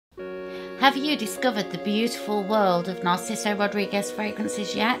Have you discovered the beautiful world of Narciso Rodriguez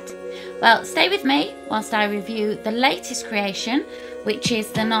fragrances yet? Well, stay with me whilst I review the latest creation, which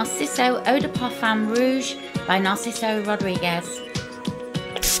is the Narciso Eau de Parfum Rouge by Narciso Rodriguez.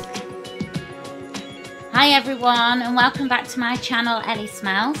 Hi everyone, and welcome back to my channel Ellie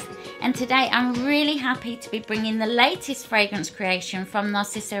Smells. And today I'm really happy to be bringing the latest fragrance creation from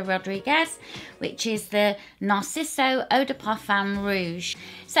Narciso Rodriguez, which is the Narciso Eau de Parfum Rouge.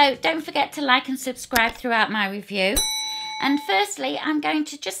 So don't forget to like and subscribe throughout my review. And firstly, I'm going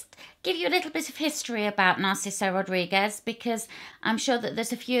to just give you a little bit of history about Narciso Rodriguez, because I'm sure that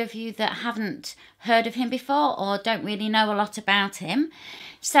there's a few of you that haven't heard of him before or don't really know a lot about him.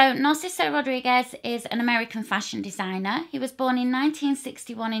 So Narciso Rodriguez is an American fashion designer. He was born in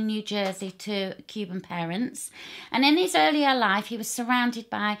 1961 in New Jersey to Cuban parents. And in his earlier life, he was surrounded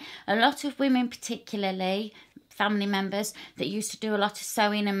by a lot of women, particularly family members, that used to do a lot of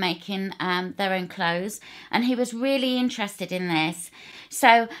sewing and making their own clothes. And he was really interested in this.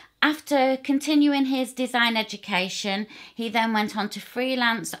 So after continuing his design education, he then went on to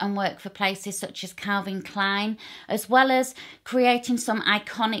freelance and work for places such as Calvin Klein, as well as creating some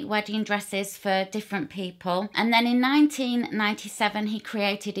iconic wedding dresses for different people. And then in 1997, he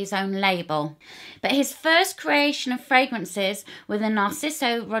created his own label. But his first creation of fragrances were the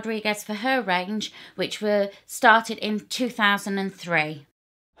Narciso Rodriguez for Her range, which were started in 2003.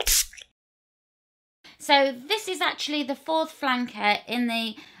 So this is actually the fourth flanker in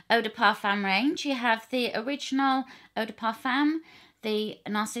the Eau de Parfum range. You have the original Eau de Parfum, the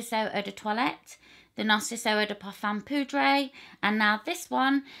Narciso Eau de Toilette, the Narciso Eau de Parfum Pudre, and now this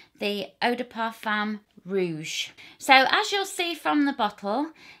one, the Eau de Parfum Rouge. So as you'll see from the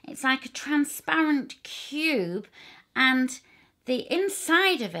bottle, it's like a transparent cube, and the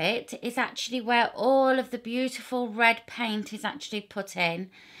inside of it is actually where all of the beautiful red paint is actually put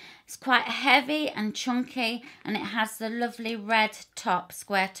in. It's quite heavy and chunky, and it has the lovely red top,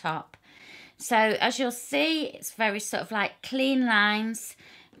 square top. So as you'll see, it's very sort of like clean lines,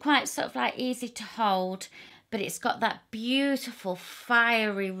 quite sort of like easy to hold, but it's got that beautiful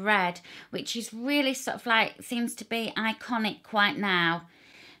fiery red, which is really sort of like, seems to be iconic quite now.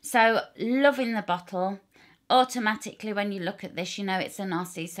 So loving the bottle. Automatically when you look at this, you know it's a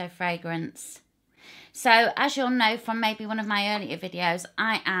Narciso fragrance. So as you'll know from maybe one of my earlier videos,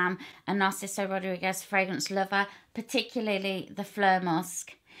 I am a Narciso Rodriguez fragrance lover, particularly the Fleur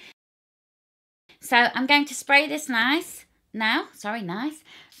Musk. So I'm going to spray this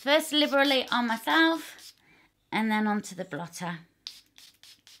first liberally on myself and then onto the blotter.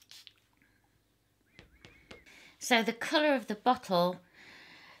 So the colour of the bottle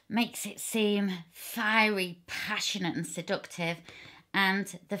makes it seem fiery, passionate and seductive,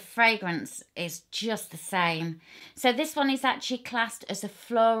 and the fragrance is just the same. So this one is actually classed as a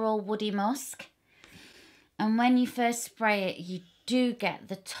floral woody musk, and when you first spray it, you do get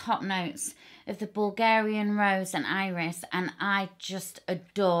the top notes of the Bulgarian Rose and Iris, and I just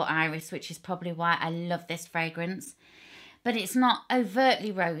adore Iris, which is probably why I love this fragrance. But it's not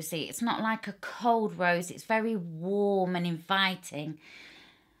overtly rosy, it's not like a cold rose, it's very warm and inviting,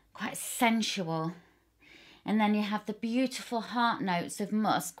 quite sensual. And then you have the beautiful heart notes of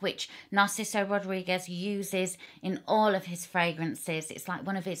musk, which Narciso Rodriguez uses in all of his fragrances. It's like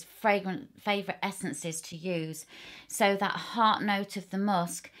one of his favourite essences to use. So that heart note of the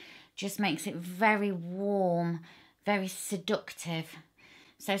musk just makes it very warm, very seductive.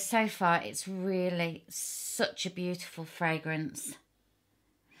 So far it's really such a beautiful fragrance.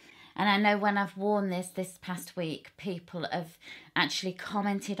 And I know when I've worn this past week, people have actually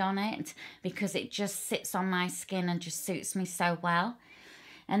commented on it because it just sits on my skin and just suits me so well.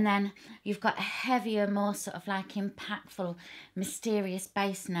 And then you've got heavier, more sort of like impactful, mysterious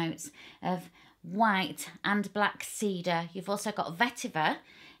base notes of white and black cedar. You've also got vetiver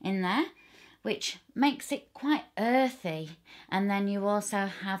in there, which makes it quite earthy. And then you also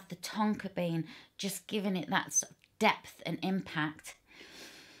have the tonka bean, just giving it that sort of depth and impact.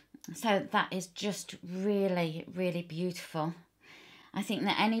 So that is just really, really beautiful. I think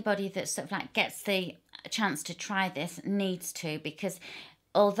that anybody that sort of like gets the chance to try this needs to, because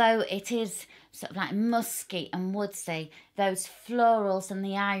although it is sort of like musky and woodsy, those florals and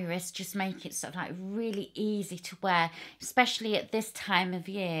the iris just make it sort of like really easy to wear, especially at this time of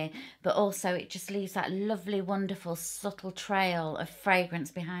year. But also it just leaves that lovely, wonderful, subtle trail of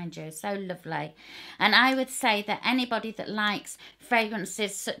fragrance behind you. So lovely. And I would say that anybody that likes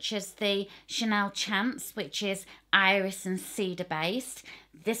fragrances such as the Chanel Chance, which is iris and cedar based,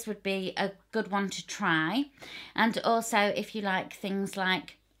 this would be a good one to try. And also if you like things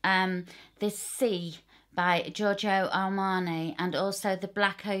like this sea by Giorgio Armani, and also the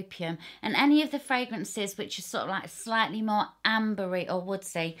Black Opium, and any of the fragrances which are sort of like slightly more ambery or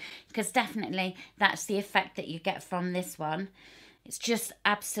woodsy, because definitely that's the effect that you get from this one. It's just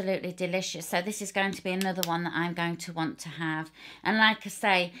absolutely delicious. So this is going to be another one that I'm going to want to have. And like I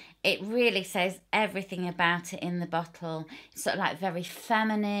say, it really says everything about it in the bottle. It's sort of like very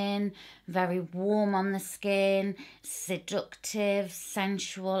feminine, very warm on the skin, seductive,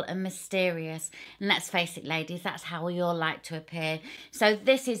 sensual and mysterious. And let's face it, ladies, that's how we all like to appear. So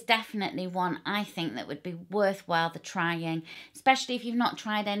this is definitely one I think that would be worthwhile the trying, especially if you've not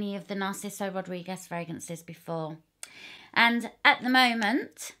tried any of the Narciso Rodriguez fragrances before. And at the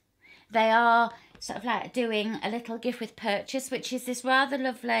moment, they are sort of like doing a little gift with purchase, which is this rather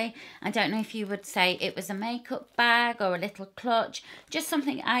lovely, I don't know if you would say it was a makeup bag or a little clutch, just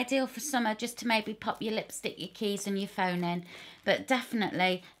something ideal for summer, just to maybe pop your lipstick, your keys and your phone in. But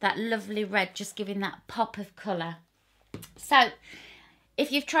definitely that lovely red, just giving that pop of colour. So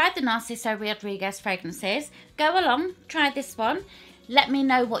if you've tried the Narciso Rodriguez fragrances, go along, try this one. Let me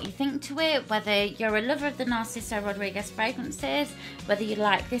know what you think to it, whether you're a lover of the Narciso Rodriguez fragrances, whether you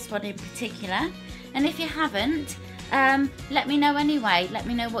like this one in particular. And if you haven't, let me know anyway. Let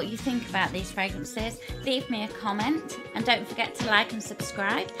me know what you think about these fragrances. Leave me a comment and don't forget to like and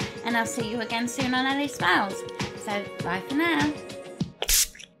subscribe. And I'll see you again soon on Ellie Smells. So bye for now.